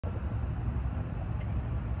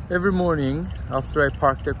Every morning after I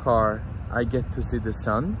park the car, I get to see the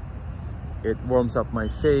sun. It warms up my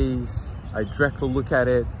face. I directly look at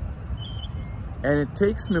it, and it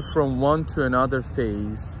takes me from one to another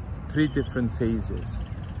phase, 3 different phases.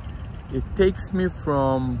 It takes me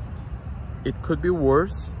from, it could be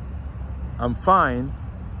worse, I'm fine,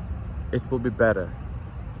 it will be better.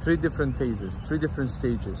 3 different phases, 3 different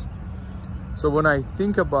stages. So when I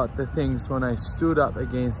think about the things, when I stand up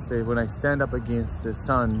against the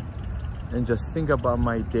sun and just think about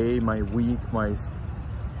my day, my week,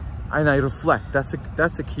 and I reflect.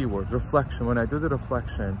 That's a key word, reflection. When I do the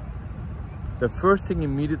reflection, the first thing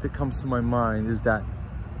immediately comes to my mind is that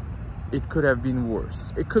it could have been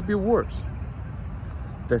worse. It could be worse.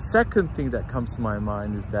 The second thing that comes to my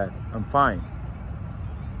mind is that I'm fine.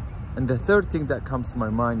 And the third thing that comes to my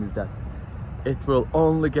mind is that it will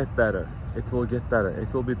only get better. It will get better.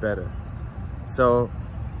 It will be better. So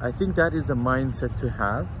I think that is the mindset to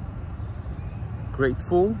have.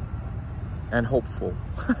 Grateful and hopeful.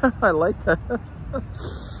 I like that.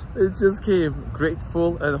 It just came.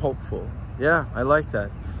 Grateful and hopeful. Yeah, I like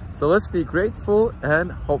that. So let's be grateful and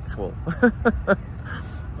hopeful.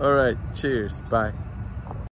 All right. Cheers. Bye.